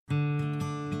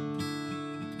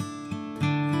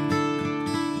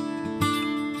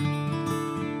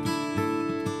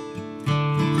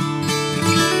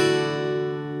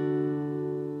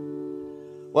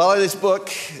Well, in his book,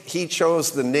 He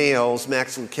Chose the Nails,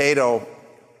 Max Lucado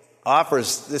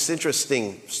offers this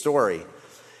interesting story. He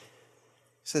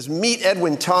says, meet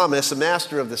Edwin Thomas, a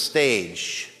master of the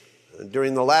stage.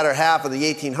 During the latter half of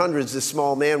the 1800s, this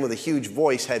small man with a huge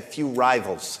voice had few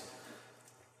rivals.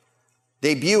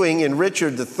 Debuting in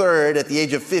Richard III at the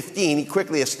age of 15, he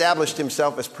quickly established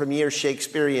himself as premier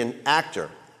Shakespearean actor.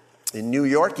 In New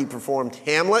York, he performed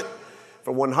Hamlet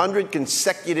for 100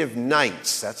 consecutive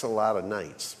nights. That's a lot of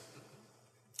nights.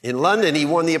 In London, he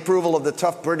won the approval of the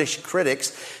tough British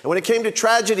critics. And when it came to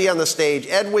tragedy on the stage,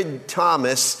 Edwin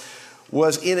Thomas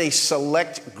was in a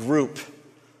select group.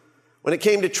 When it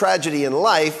came to tragedy in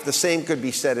life, the same could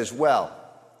be said as well.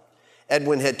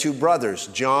 Edwin had two brothers,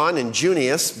 John and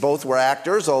Junius. Both were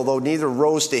actors, although neither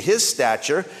rose to his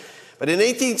stature. But in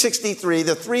 1863,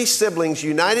 the three siblings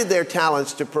united their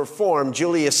talents to perform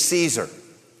Julius Caesar.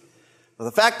 Well,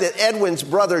 the fact that Edwin's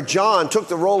brother John took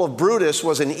the role of Brutus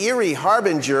was an eerie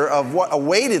harbinger of what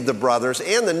awaited the brothers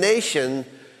and the nation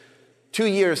 2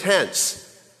 years hence.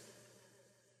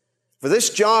 For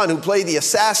this John who played the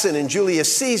assassin in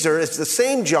Julius Caesar is the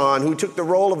same John who took the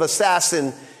role of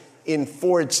assassin in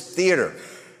Ford's Theater.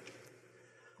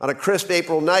 On a crisp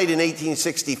April night in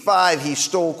 1865, he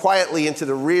stole quietly into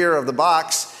the rear of the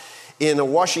box in a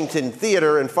Washington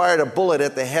theater and fired a bullet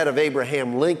at the head of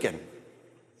Abraham Lincoln.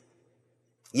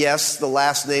 Yes, the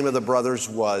last name of the brothers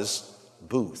was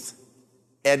Booth.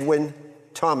 Edwin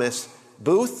Thomas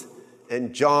Booth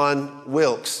and John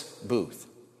Wilkes Booth.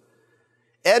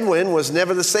 Edwin was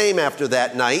never the same after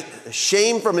that night.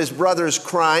 Shame from his brother's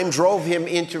crime drove him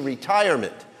into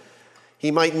retirement.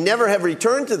 He might never have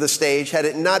returned to the stage had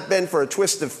it not been for a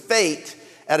twist of fate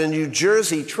at a New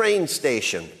Jersey train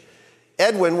station.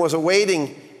 Edwin was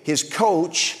awaiting his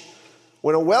coach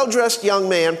when a well-dressed young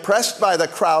man, pressed by the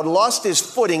crowd, lost his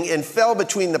footing and fell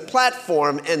between the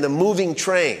platform and the moving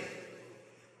train.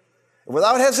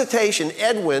 Without hesitation,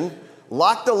 Edwin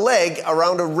locked a leg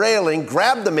around a railing,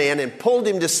 grabbed the man, and pulled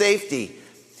him to safety.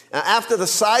 After the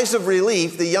sighs of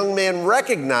relief, the young man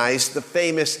recognized the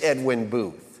famous Edwin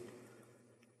Booth.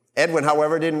 Edwin,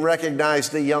 however, didn't recognize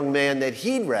the young man that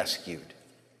he'd rescued.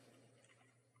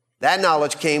 That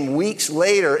knowledge came weeks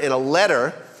later in a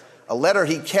letter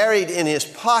he carried in his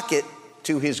pocket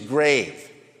to his grave.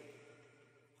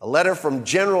 A letter from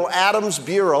General Adams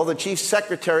Bureau, the chief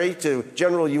secretary to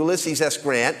General Ulysses S.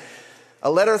 Grant, a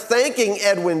letter thanking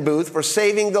Edwin Booth for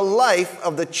saving the life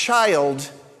of the child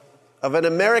of an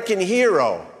American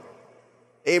hero,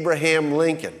 Abraham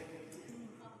Lincoln.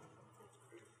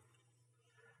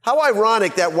 How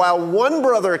ironic that while one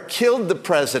brother killed the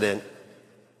president,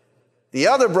 the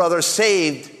other brother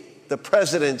saved the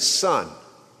president's son.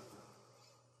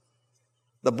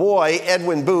 The boy,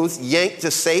 Edwin Booth, yanked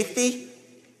to safety,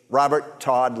 Robert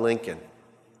Todd Lincoln.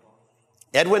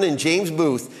 Edwin and James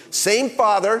Booth, same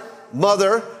father,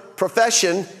 mother,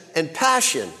 profession, and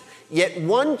passion, yet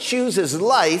one chooses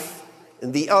life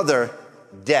and the other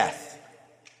death.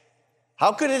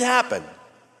 How could it happen?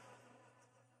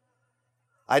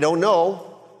 I don't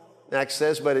know, Max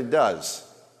says, but it does.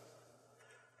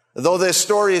 Though this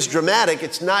story is dramatic,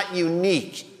 it's not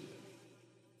unique.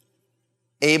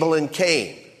 Abel and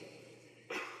Cain,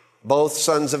 both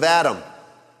sons of Adam.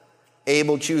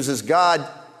 Abel chooses God,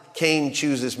 Cain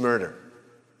chooses murder.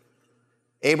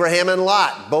 Abraham and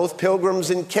Lot, both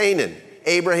pilgrims in Canaan.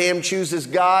 Abraham chooses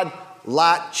God,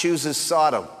 Lot chooses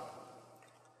Sodom.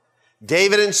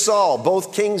 David and Saul,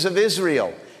 both kings of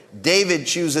Israel. David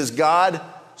chooses God,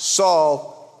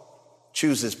 Saul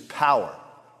chooses power.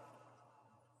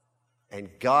 And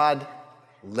God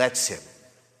lets him.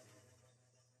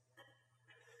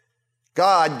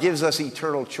 God gives us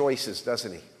eternal choices,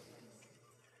 doesn't he?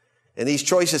 And these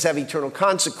choices have eternal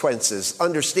consequences.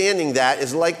 Understanding that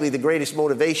is likely the greatest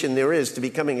motivation there is to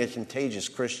becoming a contagious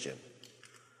Christian.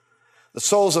 The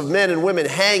souls of men and women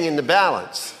hang in the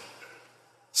balance.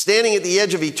 Standing at the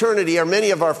edge of eternity are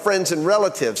many of our friends and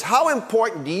relatives. How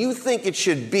important do you think it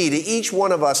should be to each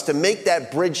one of us to make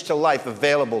that bridge to life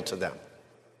available to them?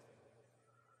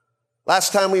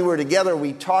 Last time we were together,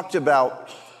 we talked about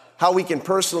how we can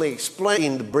personally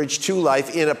explain the bridge to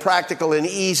life in a practical and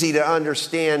easy to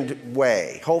understand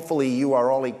way. Hopefully you are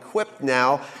all equipped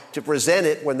now to present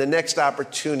it when the next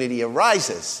opportunity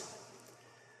arises.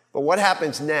 But what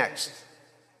happens next?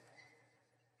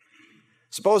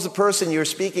 Suppose the person you're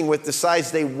speaking with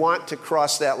decides they want to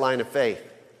cross that line of faith.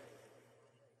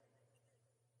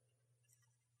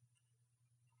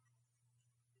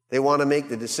 They want to make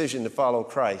the decision to follow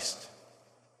Christ.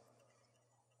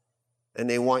 And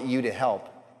they want you to help.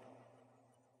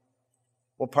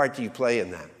 What part do you play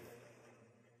in that?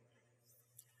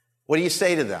 What do you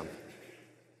say to them?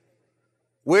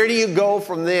 Where do you go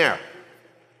from there?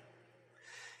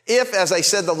 If, as I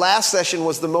said, the last session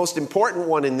was the most important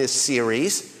one in this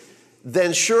series,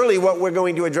 then surely what we're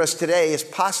going to address today is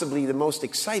possibly the most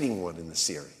exciting one in the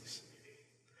series.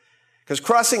 Because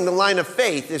crossing the line of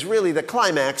faith is really the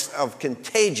climax of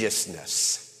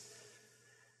contagiousness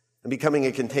and becoming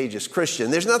a contagious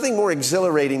Christian. There's nothing more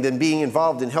exhilarating than being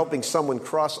involved in helping someone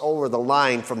cross over the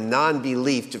line from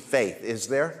non-belief to faith, is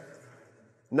there?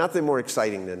 Nothing more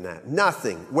exciting than that.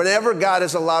 Nothing. Whenever God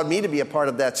has allowed me to be a part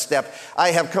of that step,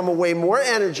 I have come away more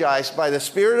energized by the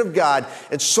Spirit of God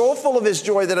and so full of His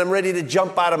joy that I'm ready to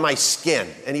jump out of my skin.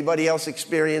 Anybody else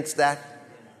experience that?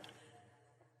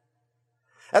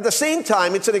 At the same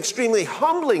time, it's an extremely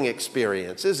humbling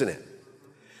experience, isn't it?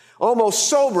 Almost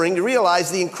sobering to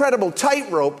realize the incredible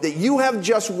tightrope that you have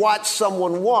just watched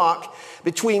someone walk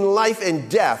between life and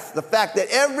death. The fact that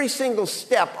every single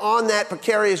step on that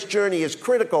precarious journey is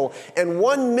critical, and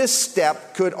one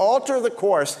misstep could alter the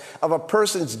course of a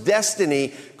person's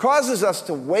destiny causes us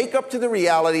to wake up to the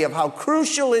reality of how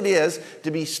crucial it is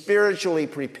to be spiritually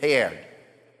prepared.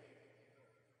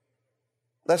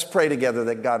 Let's pray together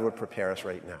that God would prepare us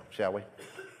right now, shall we?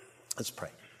 Let's pray.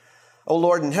 Oh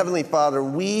Lord and Heavenly Father,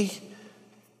 we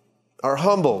are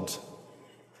humbled.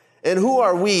 And who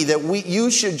are we that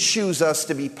you should choose us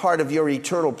to be part of your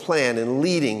eternal plan in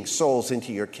leading souls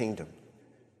into your kingdom?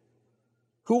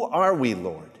 Who are we,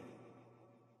 Lord?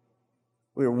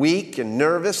 We're weak and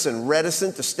nervous and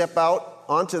reticent to step out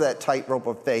onto that tightrope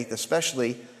of faith,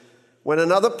 especially when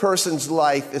another person's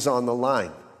life is on the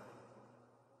line.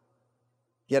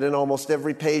 Yet in almost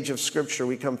every page of Scripture,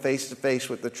 we come face to face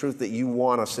with the truth that you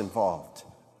want us involved.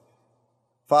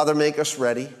 Father, make us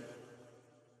ready.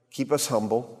 Keep us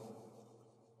humble.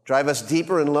 Drive us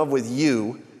deeper in love with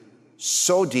you,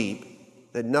 so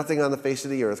deep that nothing on the face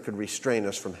of the earth could restrain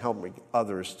us from helping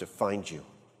others to find you.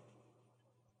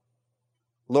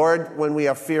 Lord, when we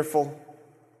are fearful,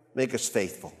 make us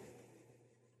faithful.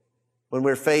 When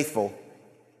we're faithful,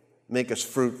 make us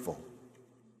fruitful.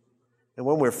 And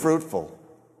when we're fruitful,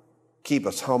 keep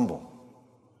us humble.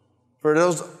 For it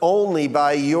is only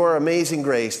by your amazing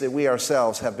grace that we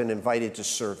ourselves have been invited to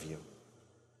serve you.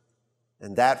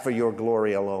 And that for your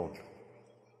glory alone.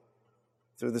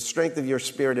 Through the strength of your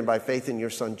Spirit and by faith in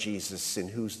your Son Jesus, in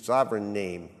whose sovereign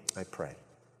name I pray.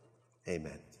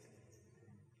 Amen.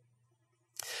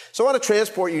 So I want to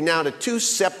transport you now to two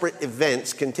separate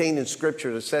events contained in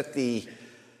Scripture to set the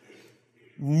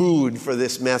mood for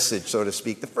this message, so to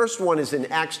speak. The first one is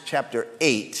in Acts chapter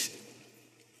 8.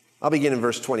 I'll begin in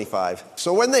verse 25.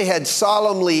 So when they had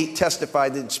solemnly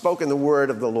testified and spoken the word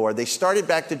of the Lord, they started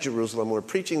back to Jerusalem and were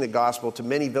preaching the gospel to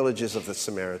many villages of the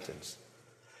Samaritans.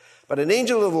 But an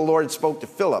angel of the Lord spoke to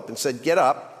Philip and said, "Get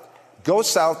up, go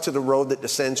south to the road that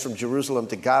descends from Jerusalem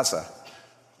to Gaza."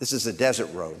 This is a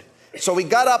desert road. So he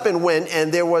got up and went,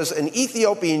 and there was an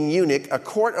Ethiopian eunuch, a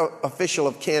court official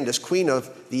of Candace, queen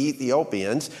of the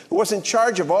Ethiopians, who was in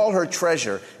charge of all her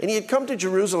treasure, and he had come to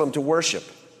Jerusalem to worship.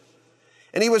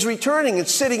 And he was returning and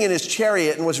sitting in his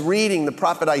chariot and was reading the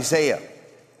prophet Isaiah.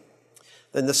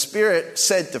 Then the Spirit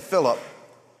said to Philip,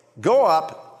 "Go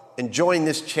up and join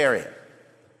this chariot."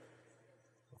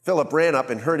 Philip ran up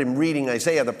and heard him reading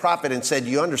Isaiah the prophet and said,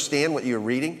 "Do you understand what you're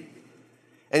reading?"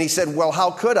 And he said, "Well,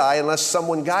 how could I unless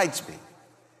someone guides me?"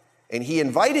 And he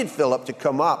invited Philip to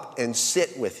come up and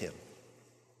sit with him.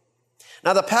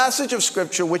 Now the passage of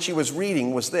Scripture which he was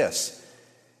reading was this: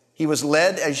 "He was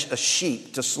led as a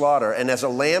sheep to slaughter, and as a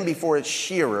lamb before its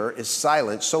shearer is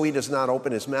silent, so he does not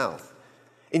open his mouth.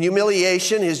 In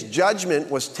humiliation, his judgment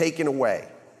was taken away.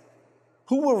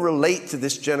 Who will relate to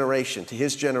this generation, to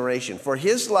his generation? For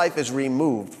his life is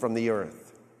removed from the earth."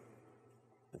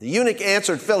 The eunuch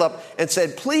answered Philip and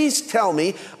said, "Please tell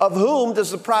me, of whom does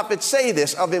the prophet say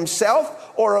this, of himself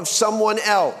or of someone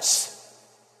else?"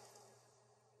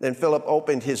 Then Philip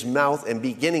opened his mouth, and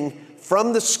beginning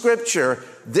from the Scripture,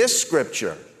 this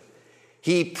Scripture,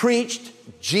 he preached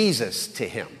Jesus to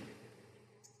him.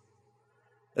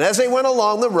 And as they went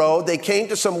along the road, they came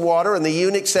to some water, and the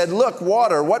eunuch said, "Look,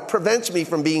 water, what prevents me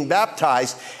from being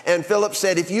baptized?" And Philip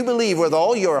said, "If you believe with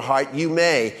all your heart, you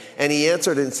may." And he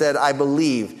answered and said, "I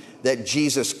believe that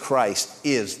Jesus Christ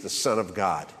is the Son of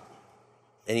God."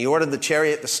 And he ordered the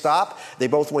chariot to stop. They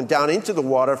both went down into the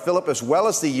water, Philip as well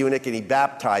as the eunuch, and he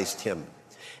baptized him.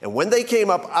 And when they came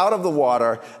up out of the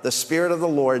water, the Spirit of the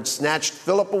Lord snatched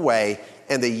Philip away,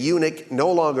 and the eunuch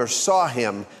no longer saw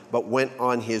him, but went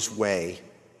on his way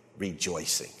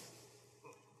rejoicing.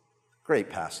 Great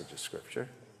passage of Scripture.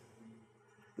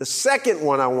 The second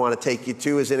one I want to take you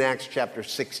to is in Acts chapter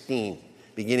 16,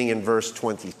 beginning in verse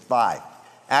 25.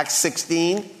 Acts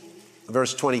 16,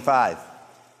 verse 25.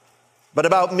 But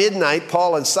about midnight,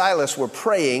 Paul and Silas were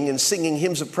praying and singing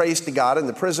hymns of praise to God, and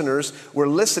the prisoners were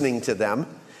listening to them.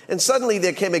 And suddenly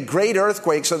there came a great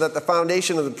earthquake, so that the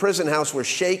foundation of the prison house was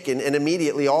shaken, and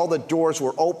immediately all the doors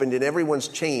were opened and everyone's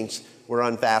chains were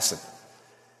unfastened.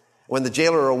 When the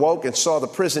jailer awoke and saw the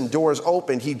prison doors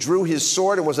opened, he drew his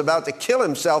sword and was about to kill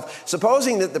himself,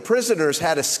 supposing that the prisoners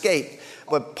had escaped.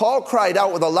 But Paul cried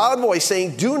out with a loud voice,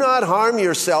 saying, "Do not harm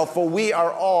yourself, for we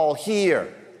are all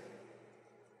here."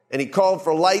 And he called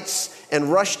for lights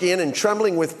and rushed in, and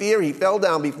trembling with fear, he fell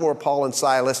down before Paul and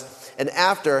Silas. And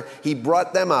after he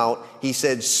brought them out, he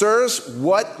said, "Sirs,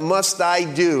 what must I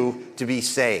do to be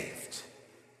saved?"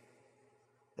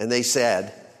 And they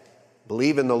said,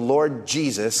 "Believe in the Lord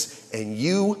Jesus, and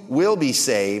you will be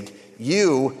saved,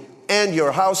 you and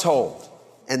your household."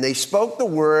 And they spoke the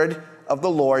word of the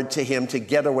Lord to him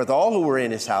together with all who were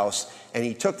in his house. And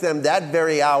he took them that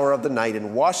very hour of the night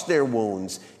and washed their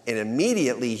wounds. And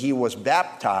immediately he was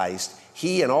baptized,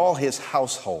 he and all his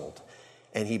household.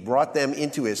 And he brought them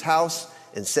into his house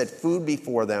and set food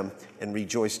before them and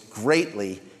rejoiced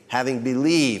greatly, having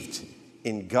believed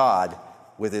in God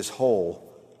with his whole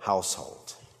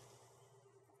household.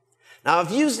 Now,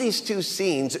 I've used these two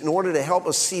scenes in order to help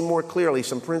us see more clearly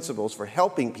some principles for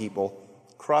helping people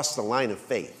cross the line of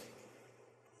faith.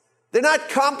 They're not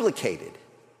complicated,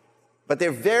 but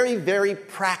they're very, very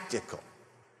practical.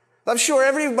 I'm sure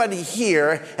everybody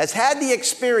here has had the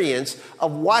experience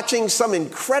of watching some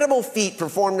incredible feat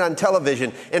performed on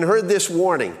television and heard this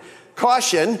warning: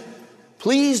 caution,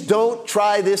 please don't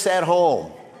try this at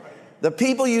home. The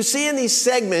people you see in these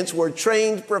segments were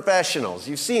trained professionals.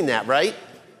 You've seen that, right?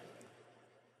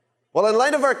 Well, in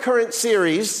light of our current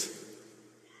series,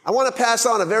 I want to pass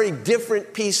on a very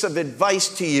different piece of advice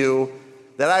to you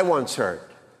that I once heard.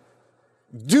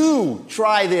 Do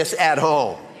try this at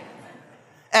home,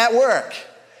 at work,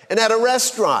 and at a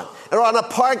restaurant, or on a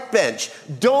park bench.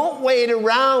 Don't wait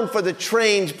around for the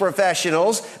trained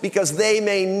professionals, because they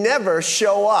may never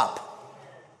show up.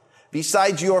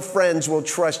 Besides, your friends will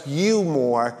trust you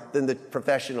more than the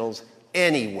professionals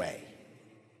anyway.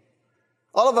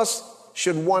 All of us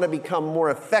should want to become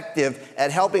more effective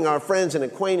at helping our friends and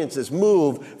acquaintances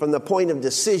move from the point of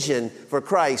decision for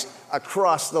Christ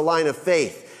across the line of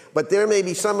faith. But there may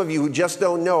be some of you who just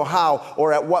don't know how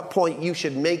or at what point you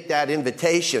should make that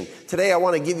invitation. Today I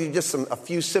want to give you just a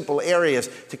few simple areas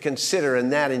to consider in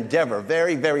that endeavor.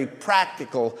 Very, very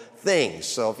practical things.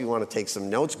 So if you want to take some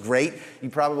notes, great. You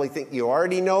probably think you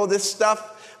already know this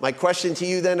stuff. My question to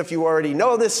you then, if you already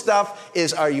know this stuff,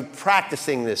 is, are you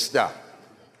practicing this stuff?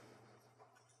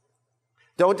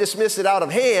 Don't dismiss it out of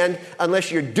hand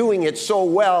unless you're doing it so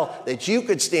well that you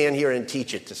could stand here and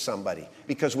teach it to somebody,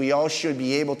 because we all should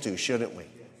be able to, shouldn't we?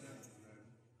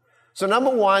 So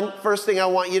number one, first thing I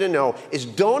want you to know is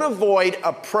don't avoid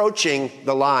approaching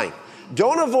the line.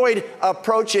 Don't avoid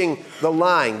approaching the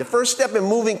line. The first step in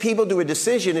moving people to a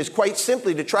decision is quite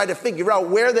simply to try to figure out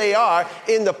where they are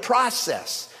in the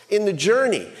process, in the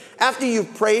journey. After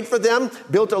you've prayed for them,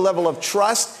 built a level of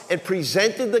trust, and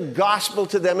presented the gospel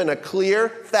to them in a clear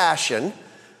fashion,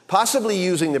 possibly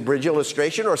using the bridge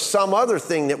illustration or some other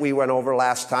thing that we went over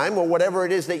last time, or whatever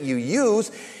it is that you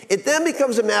use, it then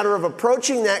becomes a matter of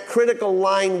approaching that critical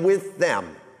line with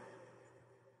them.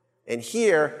 And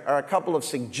here are a couple of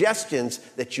suggestions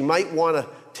that you might want to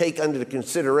take under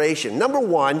consideration. Number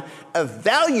one,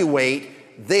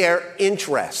 evaluate their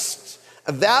interests.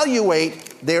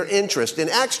 Evaluate their interest. In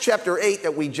Acts chapter 8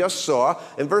 that we just saw,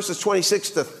 in verses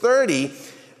 26 to 30,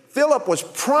 Philip was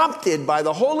prompted by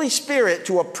the Holy Spirit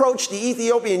to approach the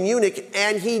Ethiopian eunuch,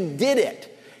 and he did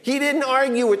it. He didn't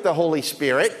argue with the Holy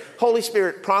Spirit. Holy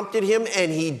Spirit prompted him,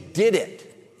 and he did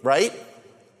it, right?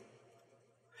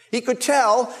 He could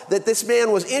tell that this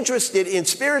man was interested in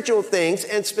spiritual things,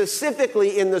 and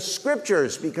specifically in the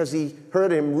scriptures, because he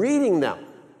heard him reading them.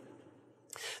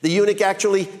 The eunuch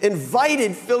actually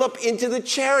invited Philip into the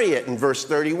chariot in verse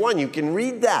 31. You can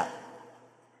read that.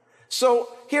 So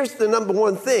here's the number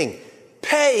one thing.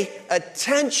 Pay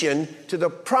attention to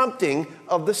the prompting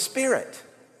of the Spirit.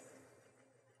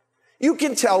 You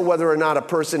can tell whether or not a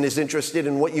person is interested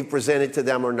in what you've presented to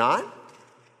them or not.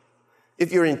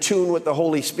 If you're in tune with the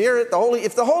Holy Spirit,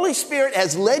 if the Holy Spirit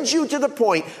has led you to the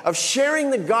point of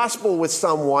sharing the gospel with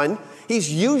someone,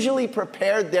 He's usually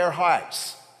prepared their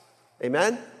hearts.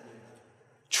 Amen?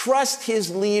 Trust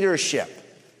His leadership.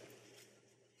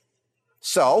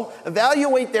 So,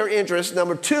 evaluate their interests.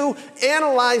 Number two,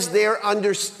 analyze their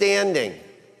understanding.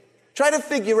 Try to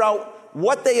figure out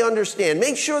what they understand.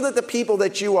 Make sure that the people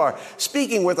that you are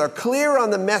speaking with are clear on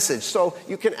the message, so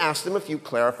you can ask them a few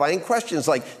clarifying questions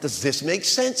like, does this make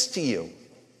sense to you?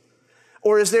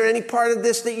 Or is there any part of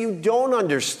this that you don't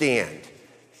understand?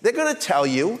 They're going to tell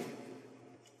you.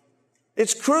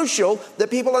 It's crucial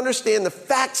that people understand the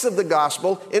facts of the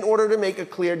gospel in order to make a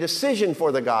clear decision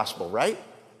for the gospel, right?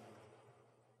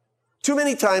 Too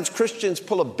many times Christians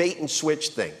pull a bait and switch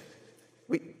thing.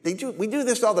 We do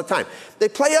this all the time. They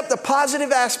play up the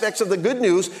positive aspects of the good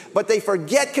news, but they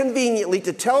forget conveniently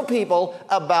to tell people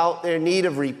about their need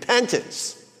of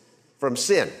repentance from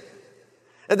sin.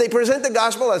 And they present the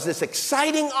gospel as this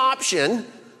exciting option,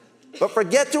 but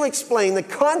forget to explain the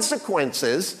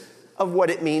consequences of what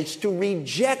it means to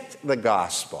reject the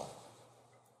gospel.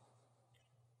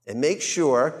 And make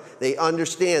sure they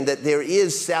understand that there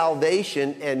is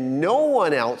salvation and no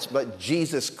one else but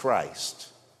Jesus Christ.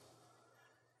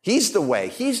 He's the way,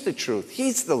 He's the truth,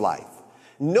 He's the life.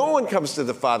 No one comes to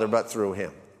the Father but through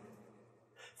Him.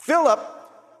 Philip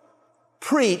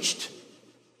preached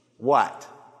what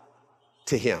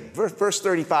to him? Verse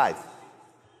 35.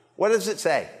 What does it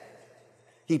say?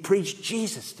 He preached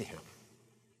Jesus to him.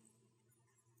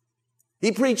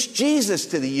 He preached Jesus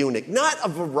to the eunuch, not a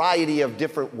variety of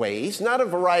different ways, not a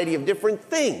variety of different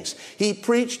things. He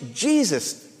preached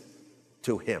Jesus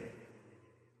to him.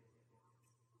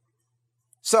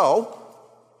 So,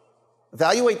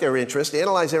 evaluate their interest,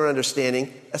 analyze their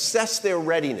understanding, assess their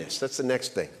readiness. That's the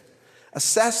next thing.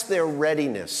 Assess their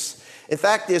readiness. In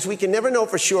fact, we can never know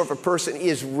for sure if a person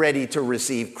is ready to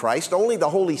receive Christ. Only the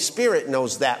Holy Spirit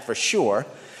knows that for sure.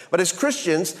 But as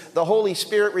Christians, the Holy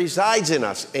Spirit resides in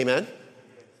us. Amen?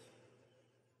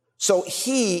 So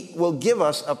He will give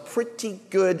us a pretty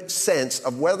good sense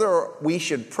of whether we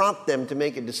should prompt them to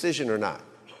make a decision or not,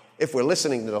 if we're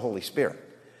listening to the Holy Spirit.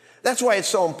 That's why it's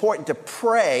so important to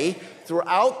pray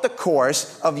throughout the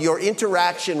course of your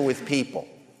interaction with people.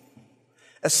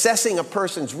 Assessing a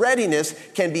person's readiness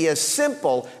can be as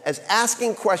simple as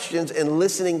asking questions and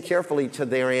listening carefully to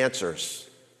their answers.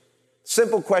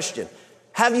 Simple question.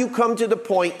 Have you come to the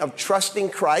point of trusting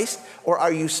Christ, or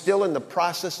are you still in the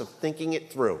process of thinking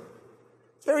it through?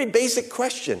 It's a very basic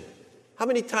question. How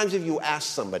many times have you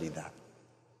asked somebody that?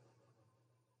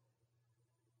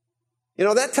 You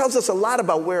know, that tells us a lot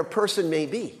about where a person may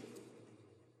be.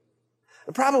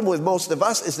 The problem with most of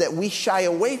us is that we shy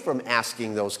away from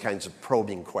asking those kinds of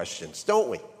probing questions, don't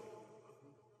we?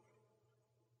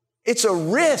 It's a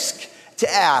risk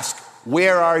to ask,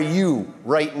 where are you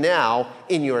right now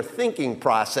in your thinking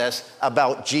process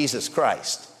about Jesus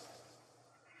Christ?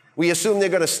 We assume they're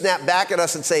going to snap back at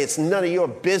us and say, it's none of your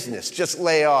business, just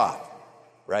lay off,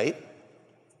 right?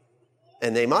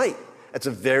 And they might. That's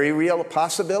a very real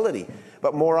possibility.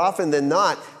 But more often than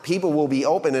not, people will be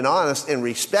open and honest and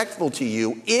respectful to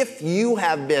you if you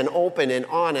have been open and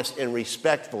honest and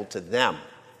respectful to them.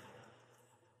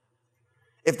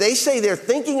 If they say they're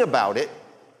thinking about it,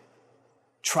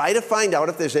 try to find out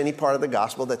if there's any part of the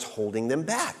gospel that's holding them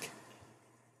back.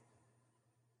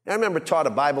 I remember taught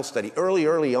a Bible study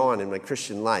early on in my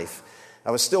Christian life.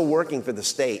 I was still working for the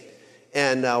state,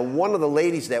 and one of the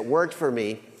ladies that worked for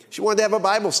me, she wanted to have a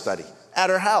Bible study at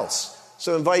her house.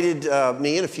 So invited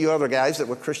me and a few other guys that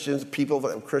were Christians, people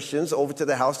that were Christians, over to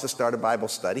the house to start a Bible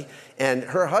study. And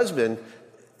her husband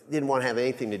didn't want to have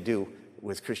anything to do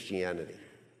with Christianity.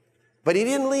 But he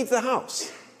didn't leave the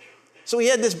house. So we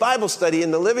had this Bible study in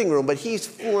the living room, but he's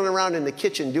fooling around in the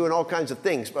kitchen doing all kinds of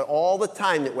things. But all the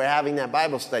time that we're having that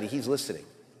Bible study, he's listening.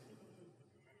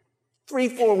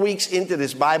 3-4 weeks into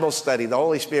this Bible study, the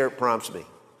Holy Spirit prompts me. He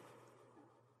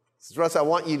says, Russ, I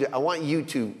want you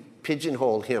to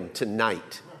pigeonhole him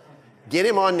tonight. Get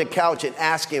him on the couch and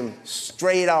ask him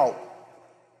straight out,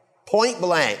 point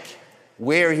blank,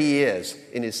 where he is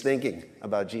in his thinking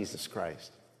about Jesus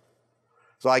Christ.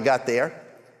 So I got there,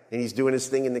 and he's doing his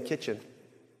thing in the kitchen.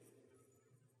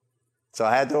 So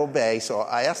I had to obey. So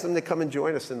I asked him to come and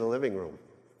join us in the living room.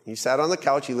 He sat on the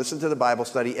couch. He listened to the Bible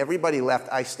study. Everybody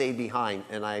left. I stayed behind,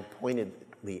 and I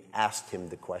pointedly asked him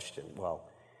the question. Well,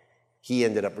 he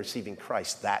ended up receiving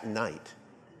Christ that night.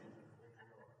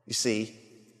 You see,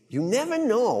 you never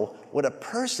know what a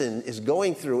person is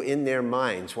going through in their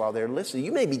minds while they're listening.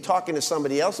 You may be talking to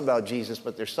somebody else about Jesus,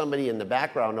 but there's somebody in the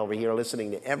background over here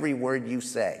listening to every word you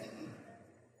say.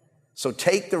 So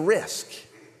take the risk.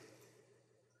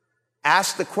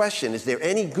 Ask the question, is there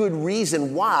any good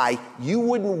reason why you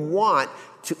wouldn't want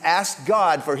to ask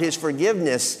God for His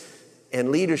forgiveness and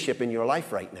leadership in your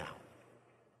life right now?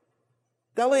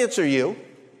 They'll answer you.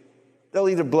 They'll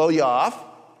either blow you off,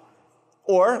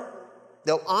 or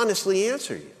they'll honestly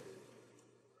answer you.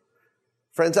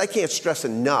 Friends, I can't stress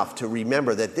enough to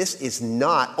remember that this is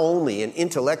not only an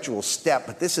intellectual step,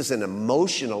 but this is an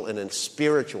emotional and a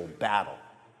spiritual battle.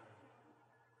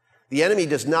 The enemy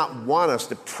does not want us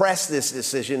to press this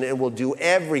decision and will do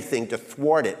everything to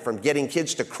thwart it, from getting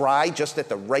kids to cry just at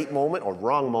the right moment or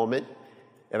wrong moment.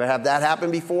 Ever have that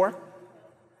happen before?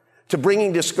 To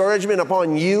bringing discouragement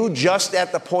upon you just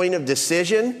at the point of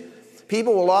decision.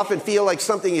 People will often feel like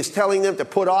something is telling them to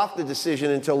put off the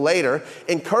decision until later.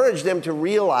 Encourage them to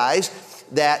realize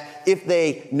that if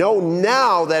they know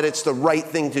now that it's the right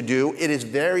thing to do, it is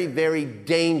very, very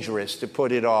dangerous to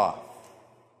put it off.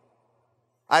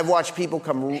 I've watched people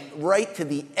come right to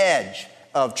the edge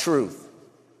of truth,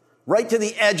 right to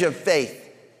the edge of faith.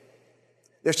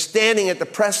 They're standing at the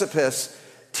precipice,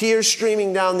 tears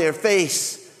streaming down their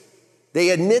face.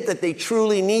 They admit that they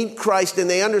truly need Christ, and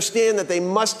they understand that they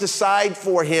must decide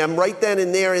for him right then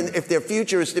and there if their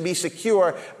future is to be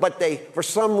secure, but they, for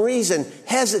some reason,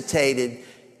 hesitated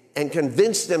and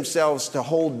convinced themselves to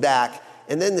hold back,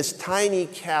 and then this tiny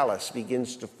callus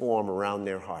begins to form around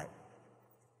their heart,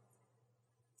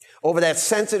 over that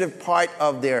sensitive part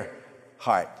of their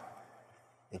heart.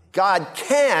 God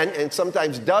can and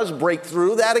sometimes does break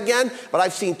through that again, but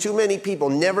I've seen too many people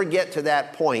never get to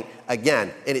that point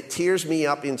again, and it tears me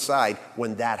up inside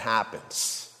when that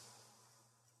happens.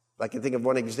 I can think of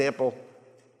one example,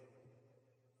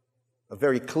 a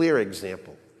very clear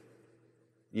example,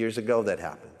 years ago that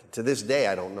happened. To this day,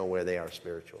 I don't know where they are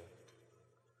spiritually.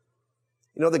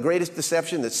 You know, the greatest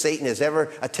deception that Satan has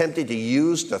ever attempted to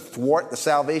use to thwart the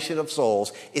salvation of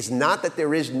souls is not that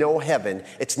there is no heaven.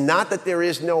 It's not that there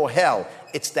is no hell.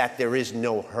 It's that there is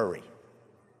no hurry.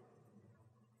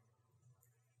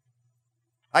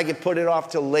 I can put it off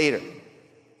till later,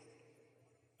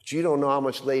 but you don't know how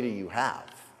much later you have.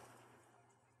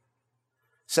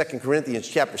 2 Corinthians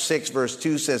chapter 6, verse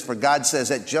 2 says, "For God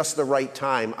says, at just the right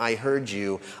time I heard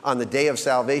you. On the day of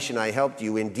salvation I helped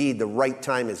you. Indeed, the right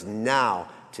time is now.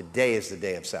 Today is the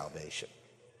day of salvation."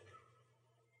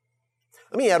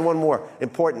 Let me add one more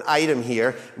important item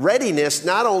here. Readiness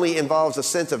not only involves a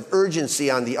sense of urgency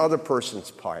on the other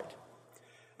person's part,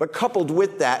 but coupled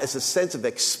with that is a sense of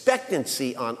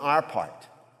expectancy on our part.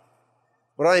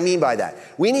 What do I mean by that?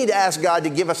 We need to ask God to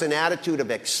give us an attitude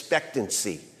of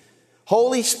expectancy.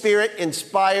 Holy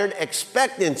Spirit-inspired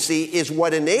expectancy is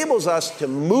what enables us to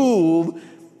move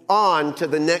on to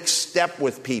the next step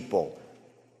with people,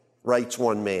 writes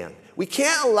one man. We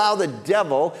can't allow the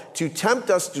devil to tempt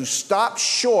us to stop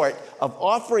short of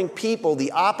offering people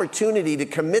the opportunity to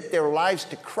commit their lives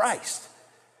to Christ.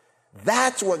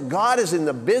 That's what God is in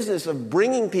the business of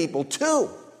bringing people to.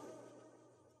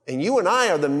 And you and I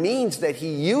are the means that he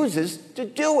uses to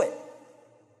do it.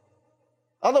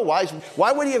 Otherwise,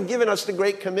 why would he have given us the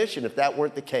Great Commission if that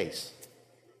weren't the case?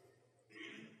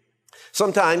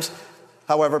 Sometimes,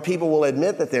 however, people will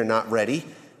admit that they're not ready.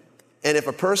 And if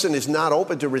a person is not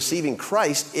open to receiving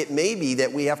Christ, it may be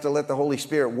that we have to let the Holy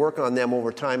Spirit work on them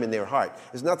over time in their heart.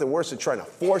 There's nothing worse than trying to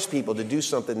force people to do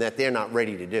something that they're not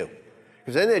ready to do.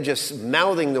 Because then they're just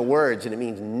mouthing the words and it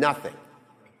means nothing.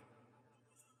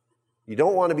 You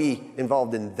don't want to be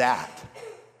involved in that.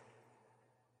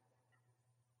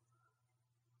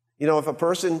 You know, if a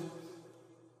person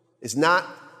is not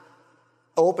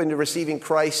open to receiving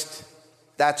Christ,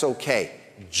 that's okay.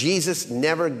 Jesus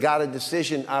never got a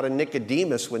decision out of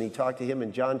Nicodemus when he talked to him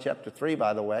in John chapter 3,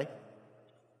 by the way.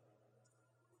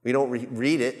 We don't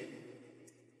read it.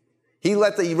 He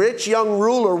let the rich young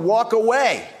ruler walk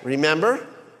away, remember?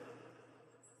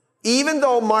 Even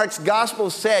though Mark's gospel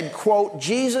said, quote,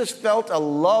 Jesus felt a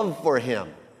love for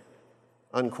him,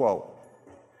 unquote.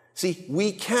 See,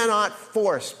 we cannot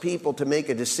force people to make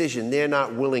a decision they're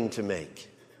not willing to make.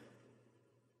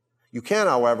 You can,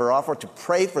 however, offer to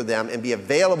pray for them and be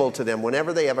available to them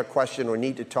whenever they have a question or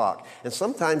need to talk. And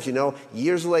sometimes, you know,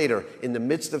 years later, in the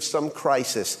midst of some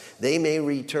crisis, they may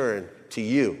return to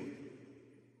you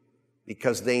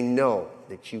because they know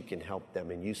that you can help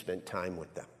them and you spent time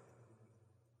with them.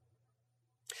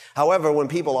 However, when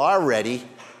people are ready,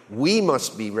 we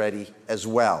must be ready as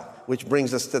well, which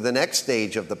brings us to the next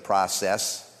stage of the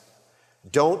process.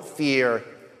 Don't fear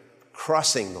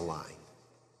crossing the line.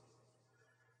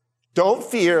 Don't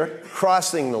fear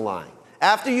crossing the line.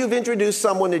 After you've introduced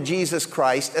someone to Jesus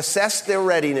Christ, assess their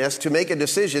readiness to make a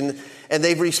decision, and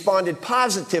they've responded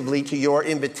positively to your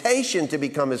invitation to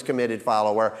become his committed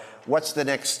follower, what's the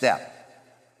next step?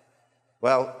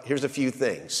 Well, here's a few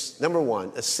things. Number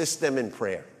one, assist them in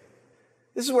prayer.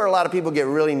 This is where a lot of people get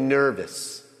really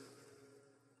nervous.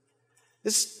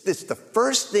 The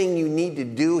first thing you need to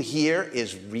do here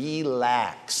is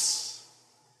relax.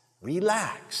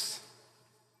 Relax.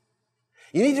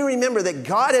 You need to remember that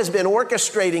God has been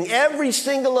orchestrating every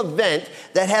single event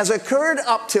that has occurred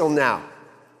up till now.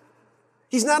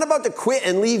 He's not about to quit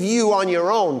and leave you on your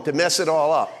own to mess it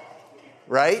all up.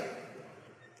 right?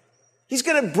 He's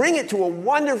going to bring it to a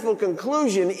wonderful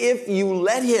conclusion if you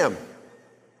let him.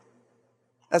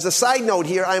 As a side note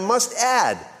here, I must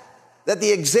add that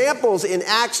the examples in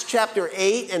Acts chapter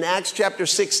 8 and Acts chapter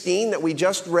 16 that we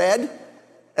just read,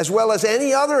 as well as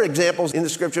any other examples in the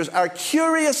scriptures, are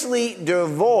curiously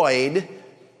devoid.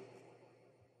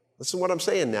 Listen to what I'm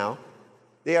saying now.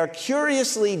 They are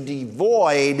curiously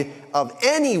devoid of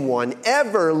anyone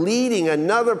ever leading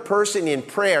another person in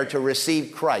prayer to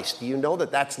receive Christ. Do you know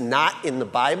that that's not in the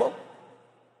Bible?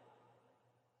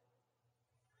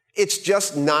 It's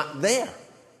just not there.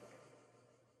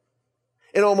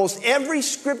 In almost every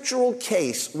scriptural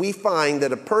case, we find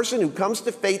that a person who comes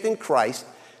to faith in Christ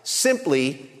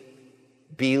simply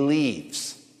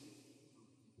believes.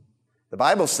 The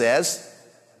Bible says,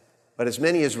 but as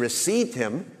many as received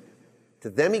him, to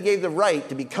them he gave the right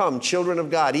to become children of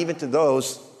God, even to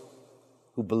those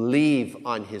who believe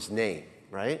on his name,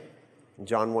 right? In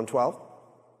John 1:12.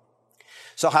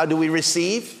 So how do we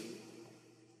receive?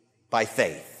 By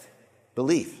faith,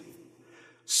 belief.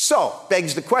 So,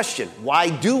 begs the question, why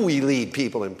do we lead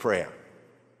people in prayer?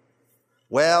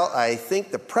 Well, I think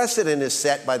the precedent is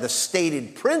set by the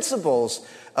stated principles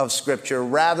of Scripture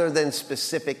rather than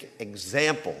specific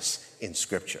examples in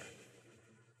Scripture.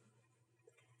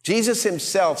 Jesus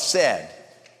himself said,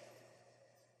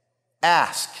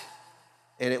 ask,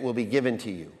 and it will be given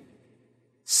to you.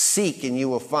 Seek, and you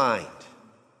will find.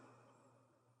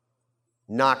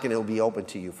 Knock, and it will be open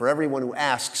to you. For everyone who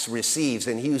asks receives,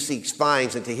 and he who seeks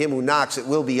finds, and to him who knocks it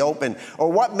will be open.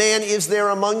 Or what man is there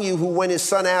among you who, when his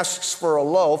son asks for a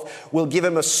loaf, will give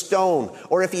him a stone?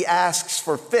 Or if he asks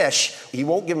for fish, he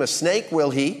won't give him a snake,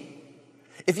 will he?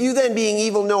 If you then, being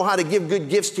evil, know how to give good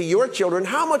gifts to your children,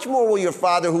 how much more will your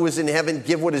Father who is in heaven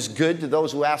give what is good to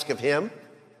those who ask of him?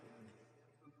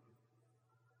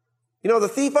 You know, the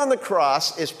thief on the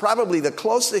cross is probably the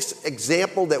closest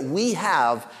example that we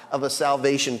have of a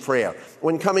salvation prayer.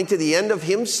 When coming to the end of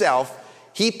himself,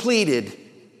 he pleaded,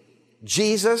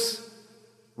 Jesus,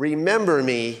 remember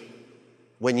me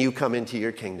when you come into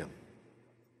your kingdom.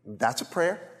 That's a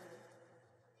prayer.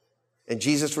 And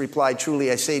Jesus replied,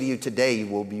 truly I say to you, today you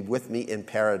will be with me in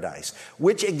paradise,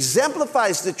 which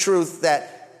exemplifies the truth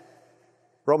that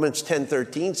Romans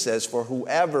 10:13 says, for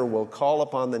whoever will call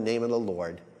upon the name of the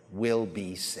Lord will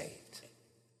be saved.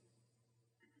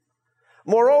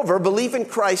 Moreover, belief in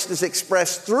Christ is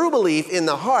expressed through belief in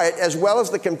the heart as well as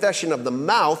the confession of the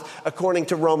mouth, according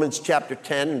to Romans chapter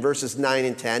 10 and verses 9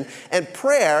 and 10. And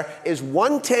prayer is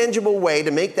one tangible way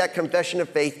to make that confession of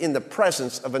faith in the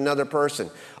presence of another person.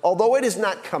 Although it is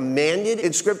not commanded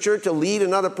in Scripture to lead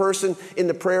another person in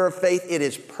the prayer of faith, it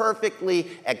is perfectly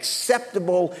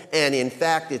acceptable, and in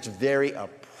fact, it's very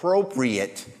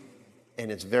appropriate,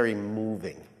 and it's very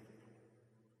moving.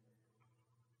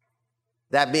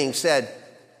 That being said,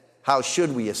 how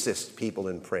should we assist people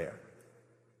in prayer?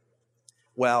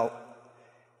 Well,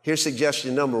 here's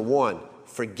suggestion number one.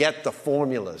 Forget the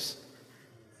formulas.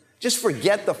 Just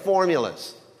forget the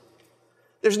formulas.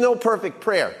 There's no perfect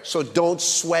prayer, so don't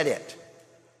sweat it.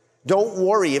 Don't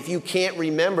worry if you can't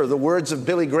remember the words of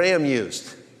Billy Graham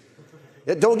used.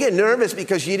 Don't get nervous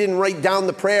because you didn't write down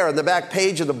the prayer on the back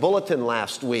page of the bulletin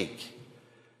last week.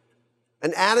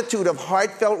 An attitude of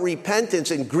heartfelt repentance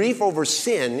and grief over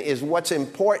sin is what's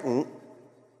important.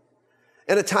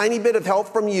 And a tiny bit of help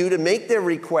from you to make their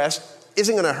request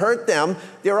isn't going to hurt them.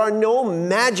 There are no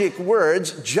magic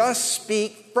words. Just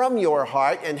speak from your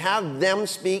heart and have them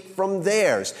speak from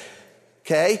theirs.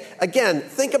 Okay? Again,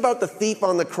 think about the thief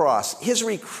on the cross. His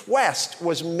request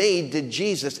was made to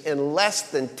Jesus in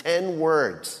less than 10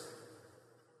 words.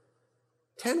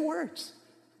 10 words.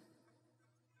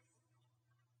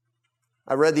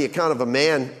 I read the account of a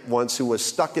man once who was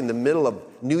stuck in the middle of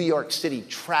New York City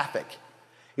traffic.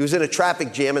 He was in a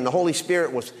traffic jam, and the Holy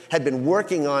Spirit had been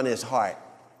working on his heart.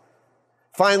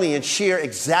 Finally, in sheer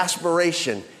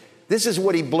exasperation, this is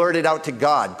what he blurted out to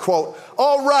God, quote,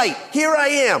 all right, here I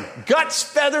am, guts,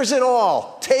 feathers, and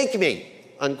all, take me,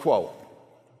 unquote.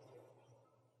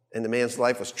 And the man's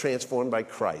life was transformed by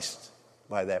Christ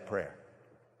by that prayer.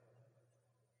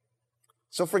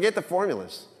 So forget the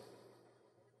formulas.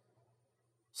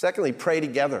 Secondly, pray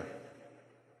together.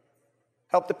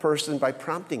 Help the person by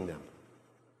prompting them.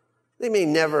 They may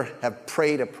never have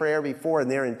prayed a prayer before in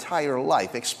their entire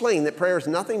life. Explain that prayer is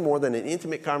nothing more than an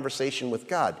intimate conversation with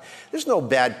God. There's no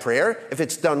bad prayer if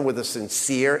it's done with a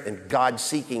sincere and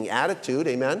God-seeking attitude.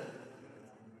 Amen?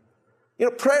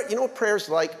 You know what prayer is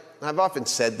like? I've often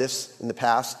said this in the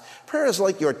past. Prayer is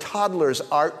like your toddler's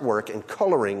artwork and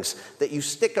colorings that you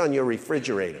stick on your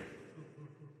refrigerator.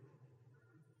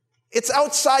 It's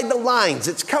outside the lines.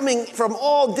 It's coming from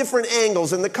all different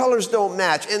angles, and the colors don't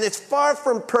match. And it's far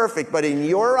from perfect, but in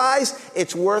your eyes,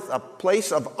 it's worth a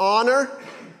place of honor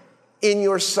in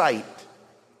your sight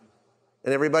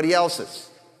and everybody else's.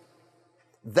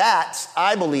 That's,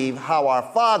 I believe, how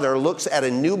our Father looks at a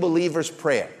new believer's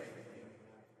prayer,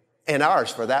 and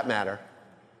ours for that matter.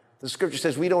 The scripture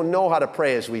says we don't know how to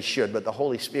pray as we should, but the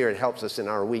Holy Spirit helps us in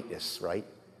our weakness, right?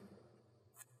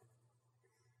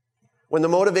 When the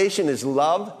motivation is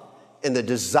love and the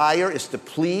desire is to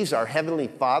please our Heavenly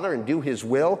Father and do His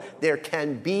will, there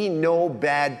can be no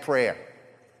bad prayer.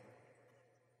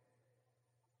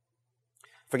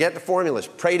 Forget the formulas.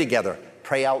 Pray together.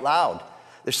 Pray out loud.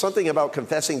 There's something about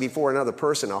confessing before another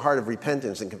person, a heart of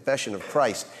repentance and confession of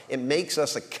Christ. It makes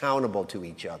us accountable to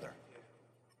each other.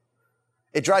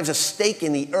 It drives a stake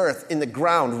in the earth, in the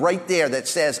ground, right there that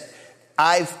says,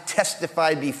 I've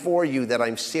testified before you that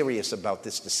I'm serious about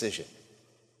this decision.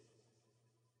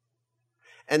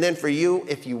 And then for you,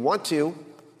 if you want to,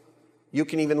 you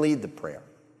can even lead the prayer.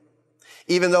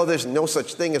 Even though there's no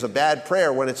such thing as a bad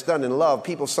prayer when it's done in love,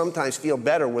 people sometimes feel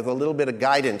better with a little bit of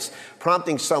guidance.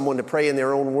 Prompting someone to pray in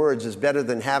their own words is better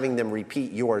than having them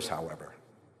repeat yours, however.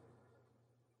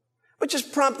 But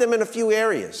just prompt them in a few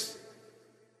areas,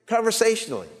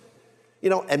 conversationally.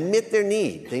 Admit their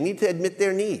need. They need to admit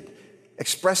their need.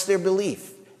 Express their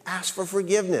belief. Ask for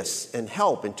forgiveness and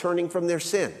help in turning from their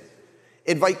sin.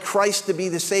 Invite Christ to be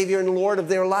the Savior and Lord of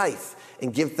their life,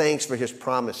 and give thanks for His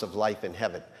promise of life in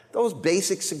heaven. Those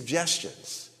basic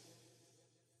suggestions.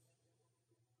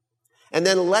 And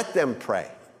then let them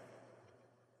pray.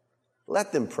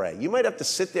 Let them pray. You might have to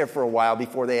sit there for a while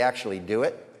before they actually do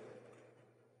it.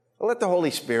 But let the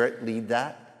Holy Spirit lead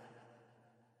that.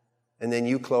 And then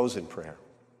you close in prayer.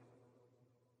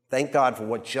 Thank God for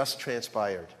what just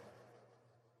transpired.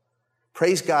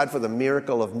 Praise God for the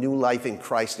miracle of new life in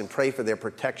Christ, and pray for their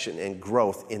protection and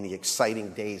growth in the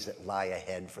exciting days that lie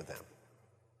ahead for them.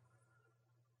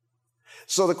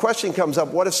 So the question comes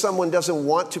up, what if someone doesn't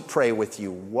want to pray with you?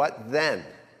 What then?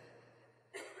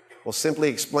 Well, simply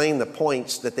explain the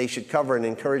points that they should cover and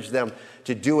encourage them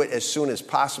to do it as soon as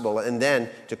possible, and then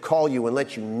to call you and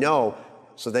let you know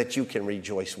so that you can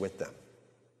rejoice with them.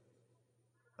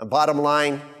 And bottom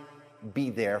line, be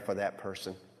there for that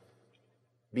person.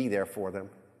 Be there for them.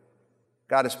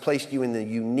 God has placed you in the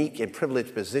unique and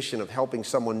privileged position of helping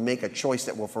someone make a choice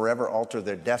that will forever alter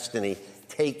their destiny.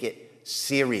 Take it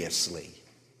seriously.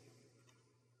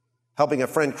 Helping a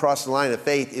friend cross the line of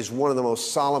faith is one of the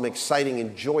most solemn, exciting,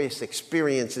 and joyous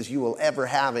experiences you will ever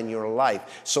have in your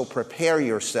life. So prepare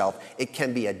yourself. It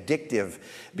can be addictive.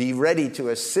 Be ready to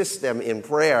assist them in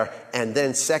prayer. And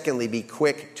then secondly, be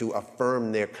quick to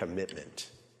affirm their commitment.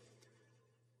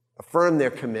 Affirm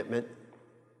their commitment.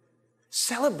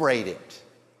 Celebrate it.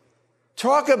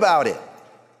 Talk about it.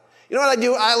 You know what I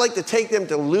do? I like to take them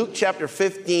to Luke chapter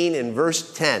 15 and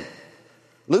verse 10.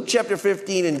 Luke chapter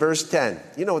 15 and verse 10.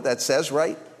 You know what that says,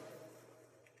 right?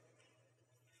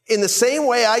 In the same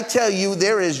way, I tell you,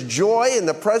 there is joy in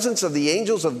the presence of the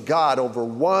angels of God over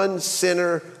one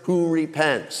sinner who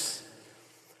repents.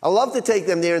 I love to take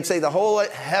them there and say all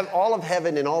of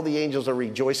heaven and all the angels are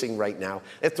rejoicing right now.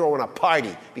 They're throwing a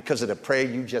party because of the prayer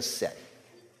you just said.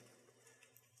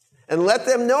 And let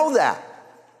them know that.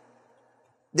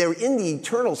 They're in the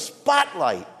eternal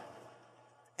spotlight.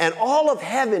 And all of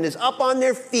heaven is up on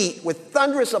their feet with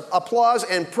thunderous applause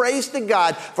and praise to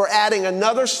God for adding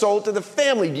another soul to the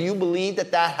family. Do you believe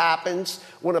that happens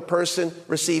when a person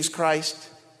receives Christ?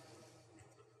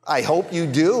 I hope you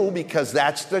do, because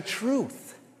that's the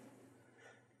truth.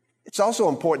 It's also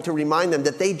important to remind them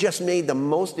that they just made the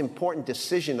most important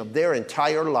decision of their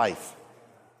entire life.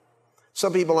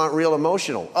 Some people aren't real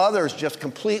emotional. Others just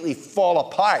completely fall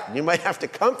apart. You might have to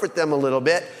comfort them a little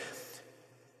bit,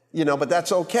 but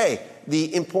that's okay.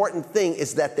 The important thing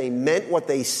is that they meant what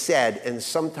they said, and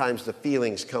sometimes the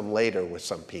feelings come later with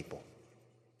some people.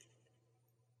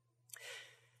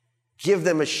 Give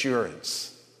them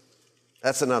assurance.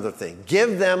 That's another thing.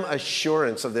 Give them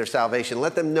assurance of their salvation.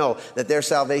 Let them know that their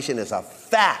salvation is a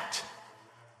fact,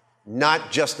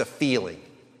 not just a feeling.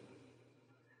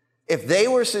 If they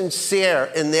were sincere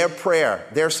in their prayer,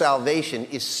 their salvation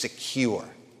is secure.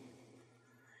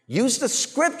 Use the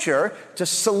scripture to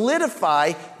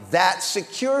solidify that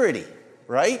security,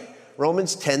 right?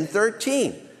 Romans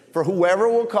 10:13. For whoever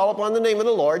will call upon the name of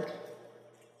the Lord,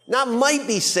 not might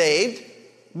be saved,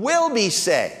 will be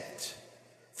saved.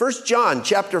 1 John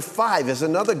chapter 5 is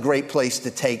another great place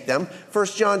to take them.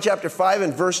 1 John chapter 5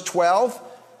 and verse 12.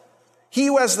 He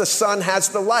who has the Son has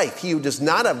the life. He who does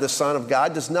not have the Son of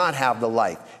God does not have the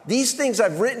life. These things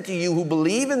I've written to you who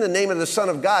believe in the name of the Son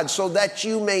of God, so that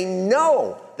you may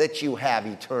know that you have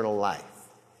eternal life.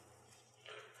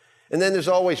 And then there's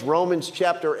always Romans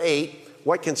chapter 8.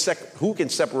 Who can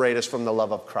separate us from the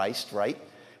love of Christ, right?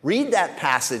 Read that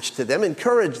passage to them,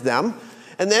 encourage them.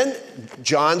 And then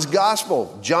John's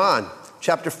gospel, John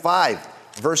chapter 5,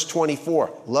 verse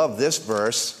 24. Love this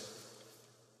verse.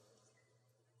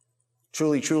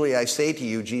 Truly, truly, I say to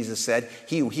you, Jesus said,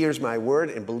 he who hears my word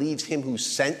and believes him who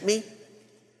sent me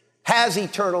has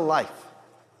eternal life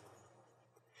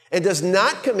and does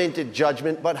not come into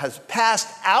judgment, but has passed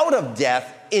out of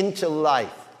death into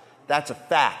life. That's a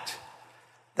fact.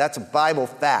 That's a Bible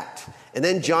fact. And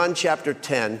then John chapter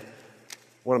 10,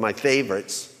 one of my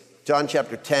favorites, John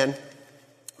chapter 10,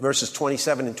 verses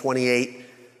 27 and 28.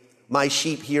 My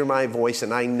sheep hear my voice,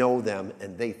 and I know them,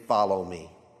 and they follow me.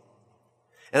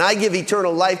 And I give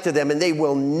eternal life to them, and they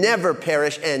will never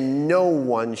perish, and no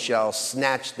one shall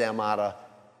snatch them out of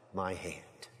my hand.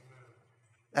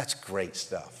 That's great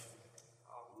stuff.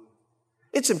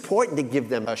 It's important to give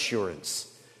them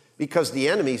assurance, because the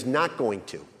enemy's not going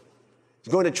to.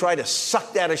 He's going to try to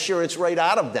suck that assurance right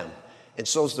out of them, and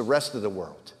so's the rest of the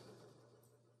world.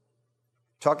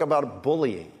 Talk about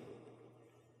bullying.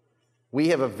 We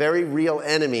have a very real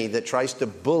enemy that tries to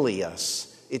bully us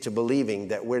into believing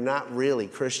that we're not really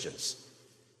Christians.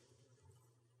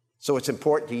 So it's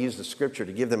important to use the scripture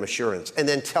to give them assurance, and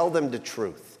then tell them the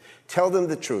truth. Tell them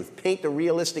the truth. Paint a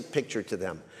realistic picture to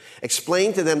them.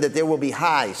 Explain to them that there will be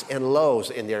highs and lows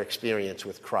in their experience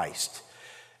with Christ.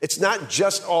 It's not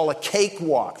just all a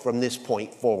cakewalk from this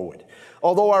point forward.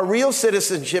 Although our real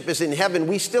citizenship is in heaven,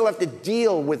 we still have to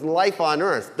deal with life on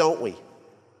earth, don't we?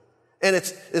 And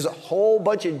there's a whole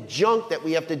bunch of junk that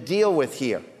we have to deal with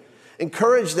here.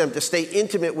 Encourage them to stay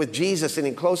intimate with Jesus and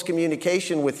in close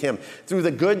communication with him through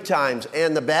the good times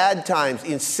and the bad times,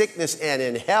 in sickness and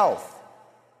in health.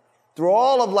 Through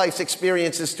all of life's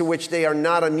experiences to which they are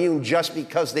not immune just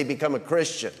because they become a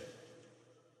Christian.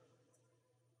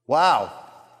 Wow.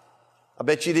 I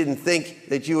bet you didn't think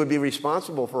that you would be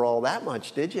responsible for all that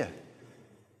much, did you?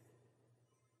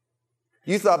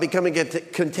 You thought becoming a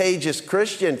contagious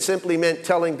Christian simply meant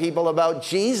telling people about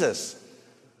Jesus.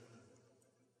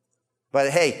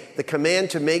 But hey, the command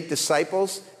to make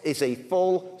disciples is a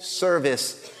full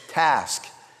service task,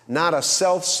 not a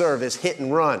self-service hit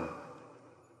and run,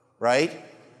 right?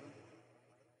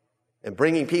 And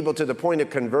bringing people to the point of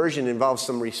conversion involves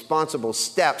some responsible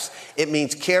steps. It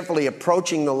means carefully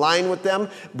approaching the line with them,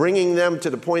 bringing them to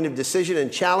the point of decision,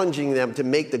 and challenging them to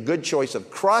make the good choice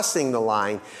of crossing the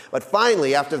line. But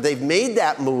finally, after they've made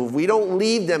that move, we don't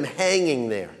leave them hanging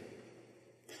there.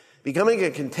 Becoming a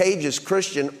contagious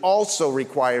Christian also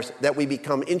requires that we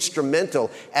become instrumental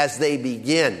as they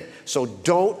begin. So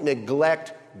don't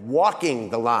neglect walking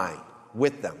the line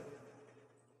with them.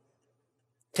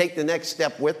 Take the next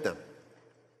step with them.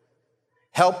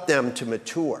 Help them to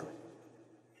mature.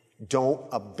 Don't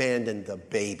abandon the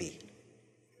baby.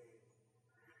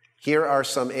 Here are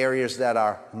some areas that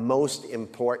are most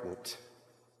important.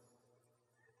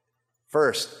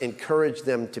 First, encourage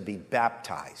them to be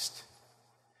baptized.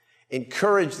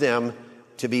 Encourage them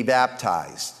to be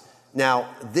baptized. Now,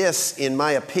 this, in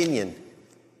my opinion,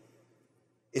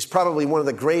 is probably one of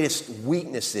the greatest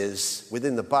weaknesses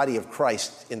within the body of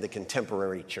Christ in the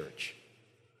contemporary church.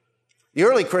 The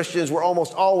early Christians were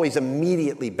almost always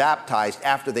immediately baptized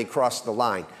after they crossed the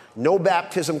line. No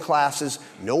baptism classes,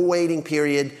 no waiting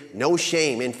period, no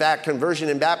shame. In fact, conversion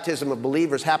and baptism of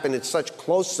believers happen in such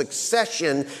close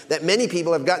succession that many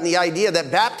people have gotten the idea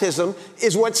that baptism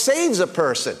is what saves a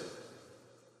person.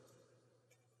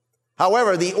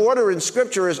 However, the order in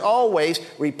Scripture is always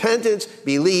repentance,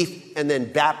 belief, and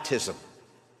then baptism.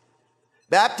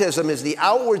 Baptism is the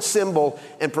outward symbol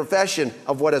and profession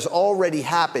of what has already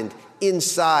happened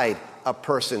inside a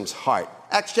person's heart.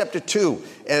 Acts chapter 2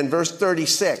 and verse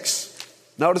 36.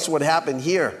 Notice what happened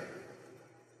here.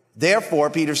 Therefore,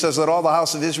 Peter says, let all the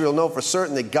house of Israel know for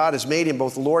certain that God has made him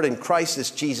both Lord and Christ,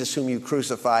 this Jesus whom you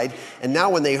crucified. And now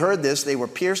when they heard this, they were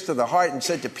pierced to the heart and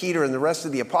said to Peter and the rest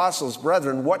of the apostles,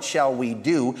 brethren, what shall we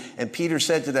do? And Peter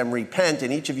said to them, repent,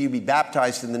 and each of you be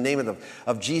baptized in the name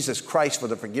of Jesus Christ for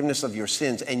the forgiveness of your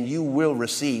sins, and you will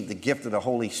receive the gift of the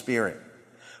Holy Spirit.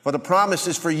 For the promise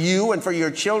is for you and for your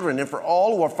children and for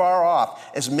all who are far off,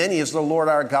 as many as the Lord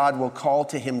our God will call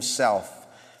to himself.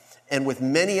 And with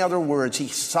many other words, he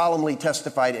solemnly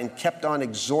testified and kept on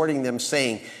exhorting them,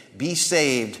 saying, be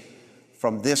saved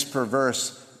from this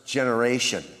perverse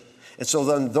generation. And so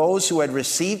then those who had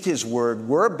received his word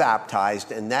were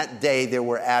baptized, and that day there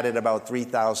were added about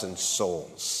 3,000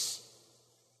 souls.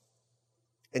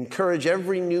 Encourage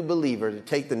every new believer to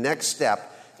take the next step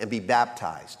and be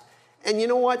baptized. And you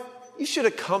know what? You should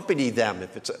accompany them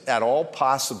if it's at all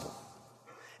possible.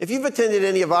 If you've attended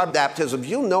any of our baptisms,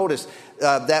 you'll notice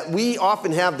that we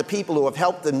often have the people who have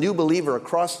helped the new believer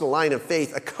across the line of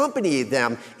faith accompany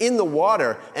them in the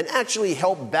water and actually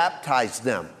help baptize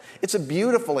them. It's a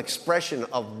beautiful expression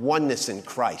of oneness in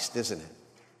Christ, isn't it?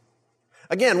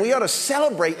 Again, we ought to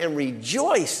celebrate and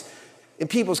rejoice in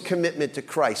people's commitment to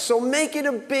Christ. So make it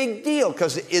a big deal,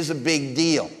 because it is a big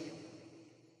deal.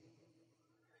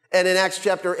 And in Acts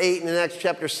chapter 8 and in Acts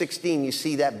chapter 16, you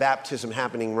see that baptism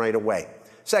happening right away.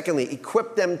 Secondly,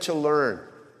 equip them to learn.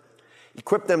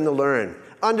 Equip them to learn.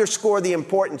 Underscore the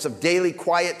importance of daily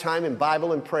quiet time in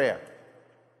Bible and prayer.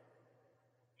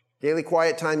 Daily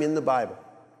quiet time in the Bible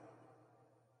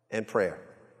and prayer.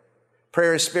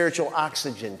 Prayer is spiritual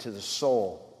oxygen to the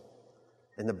soul,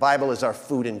 and the Bible is our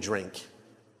food and drink,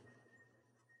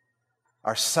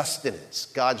 our sustenance,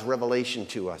 God's revelation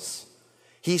to us.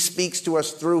 He speaks to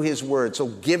us through His Word, so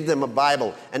give them a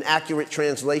Bible, an accurate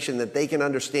translation that they can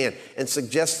understand, and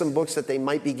suggest some books that they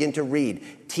might begin to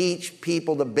read. Teach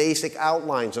people the basic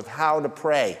outlines of how to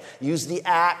pray. Use the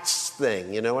ACTS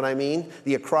thing, you know what I mean?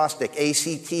 The acrostic,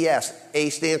 ACTS. A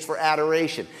stands for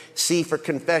adoration, C for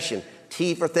confession,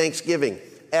 T for thanksgiving,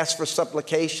 S for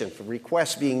supplication, for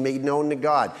requests being made known to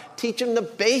God. Teach them the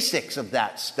basics of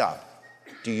that stuff.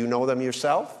 Do you know them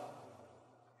yourself?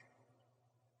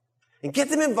 And get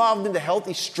them involved in the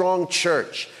healthy, strong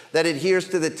church that adheres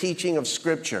to the teaching of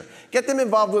Scripture. Get them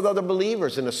involved with other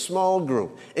believers in a small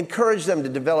group. Encourage them to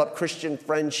develop Christian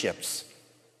friendships.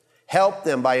 Help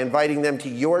them by inviting them to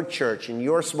your church and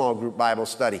your small group Bible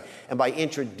study, and by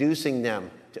introducing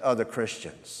them to other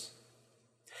Christians.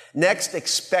 Next,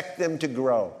 expect them to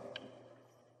grow.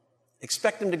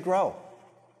 Expect them to grow.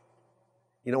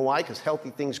 You know why? Because healthy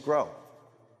things grow.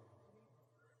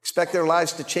 Expect their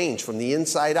lives to change from the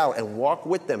inside out, and walk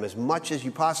with them as much as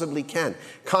you possibly can.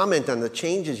 Comment on the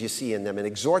changes you see in them and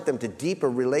exhort them to deeper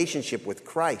relationship with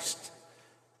Christ.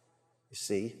 You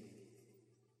see?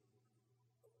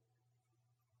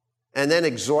 And then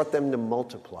exhort them to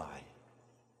multiply.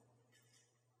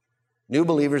 New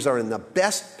believers are in the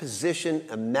best position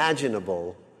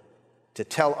imaginable to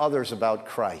tell others about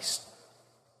Christ,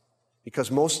 because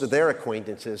most of their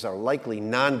acquaintances are likely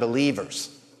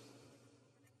non-believers.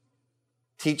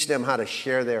 Teach them how to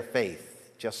share their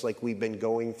faith, just like we've been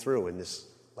going through in this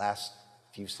last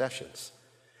few sessions.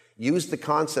 Use the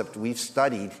concept we've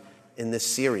studied in this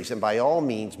series, and by all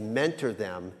means, mentor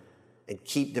them and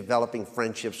keep developing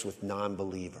friendships with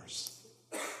non-believers.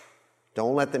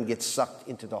 Don't let them get sucked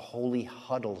into the holy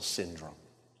huddle syndrome.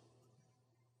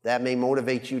 That may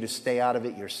motivate you to stay out of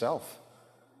it yourself.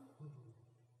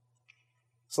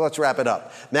 So let's wrap it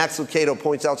up. Max Lucado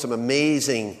points out some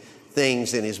amazing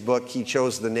things in his book, He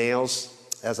Chose the Nails.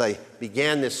 As I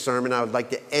began this sermon, I would like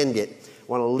to end it. I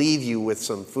want to leave you with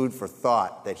some food for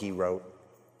thought that he wrote.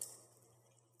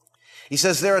 He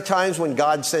says, there are times when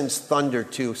God sends thunder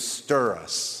to stir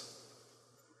us.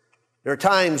 There are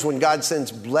times when God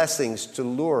sends blessings to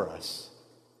lure us.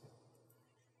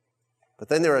 But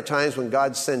then there are times when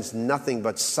God sends nothing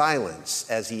but silence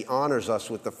as He honors us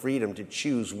with the freedom to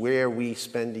choose where we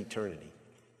spend eternity.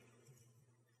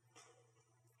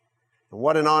 And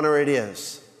what an honor it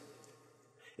is.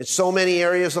 In so many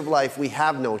areas of life, we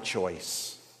have no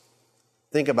choice.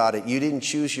 Think about it. You didn't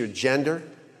choose your gender.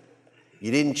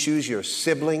 You didn't choose your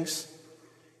siblings.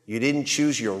 You didn't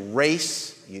choose your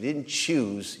race. You didn't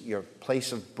choose your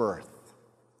place of birth.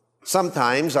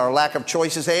 Sometimes our lack of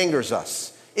choices angers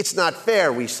us. It's not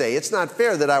fair, we say. It's not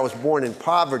fair that I was born in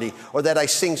poverty, or that I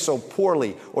sing so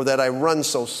poorly, or that I run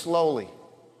so slowly.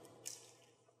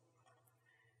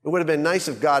 It would have been nice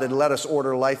if God had let us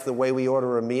order life the way we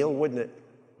order a meal, wouldn't it?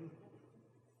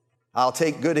 I'll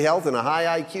take good health and a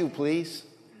high IQ, please.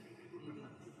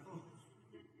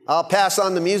 I'll pass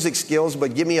on the music skills,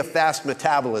 but give me a fast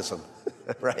metabolism,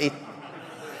 right?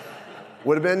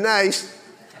 Would have been nice.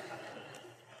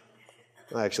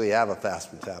 I actually have a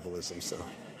fast metabolism, so.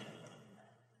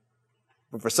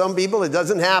 But for some people, it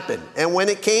doesn't happen. And when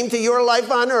it came to your life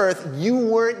on earth, you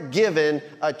weren't given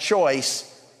a choice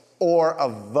or a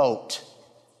vote.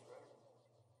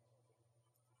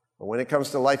 But when it comes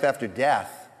to life after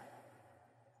death,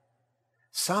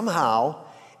 somehow,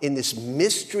 in this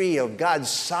mystery of God's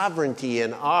sovereignty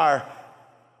and our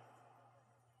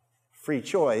free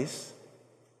choice,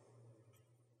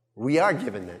 we are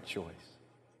given that choice.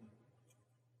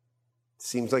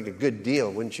 Seems like a good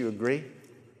deal, wouldn't you agree?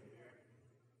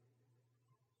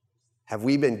 Have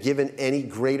we been given any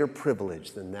greater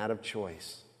privilege than that of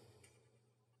choice?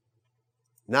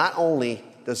 Not only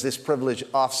does this privilege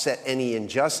offset any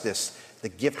injustice, the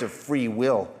gift of free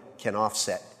will can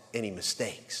offset any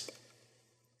mistakes.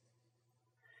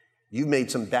 You've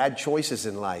made some bad choices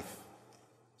in life.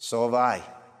 So have I.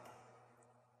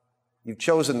 You've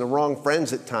chosen the wrong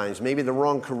friends at times, maybe the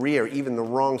wrong career, even the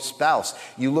wrong spouse.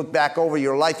 You look back over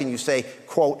your life and you say,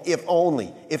 quote, if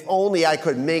only I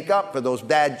could make up for those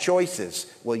bad choices.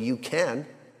 Well, you can.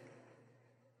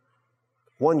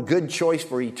 One good choice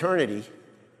for eternity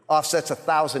offsets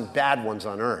 1,000 bad ones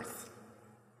on earth.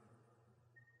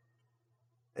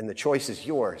 And the choice is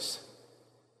yours.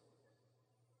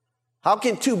 How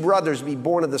can two brothers be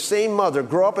born of the same mother,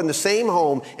 grow up in the same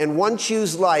home, and one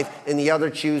choose life and the other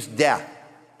choose death?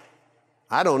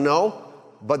 I don't know,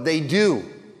 but they do.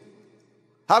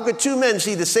 How could two men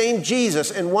see the same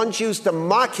Jesus and one choose to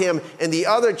mock him and the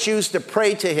other choose to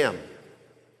pray to him?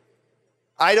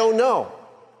 I don't know,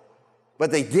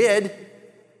 but they did.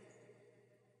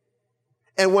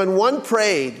 And when one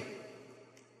prayed,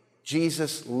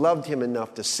 Jesus loved him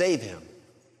enough to save him.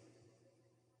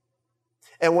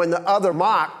 And when the other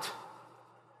mocked,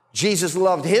 Jesus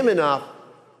loved him enough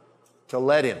to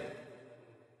let him.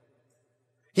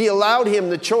 He allowed him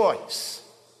the choice.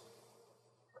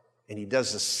 And he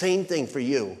does the same thing for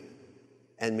you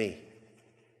and me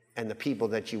and the people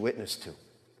that you witness to.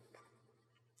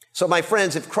 So, my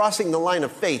friends, if crossing the line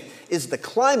of faith is the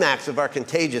climax of our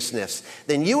contagiousness,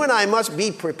 then you and I must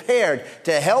be prepared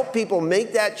to help people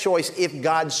make that choice if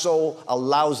God so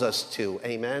allows us to.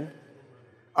 Amen?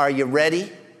 Are you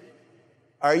ready?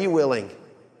 Are you willing?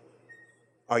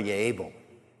 Are you able?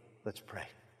 Let's pray.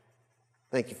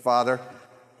 Thank you, Father,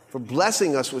 for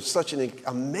blessing us with such an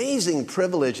amazing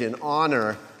privilege and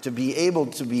honor to be able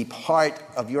to be part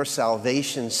of your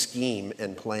salvation scheme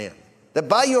and plan. That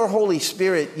by your Holy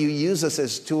Spirit, you use us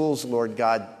as tools, Lord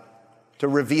God, to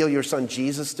reveal your Son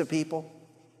Jesus to people,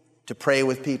 to pray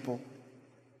with people,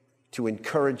 to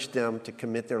encourage them to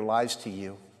commit their lives to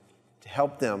you, to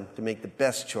help them to make the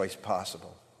best choice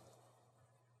possible.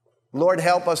 Lord,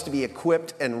 help us to be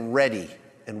equipped and ready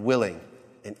and willing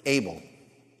and able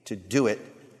to do it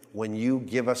when you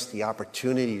give us the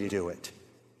opportunity to do it.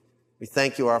 We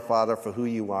thank you, our Father, for who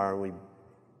you are, and we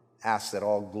ask that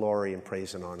all glory and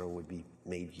praise and honor would be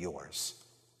made yours.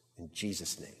 In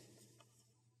Jesus' name.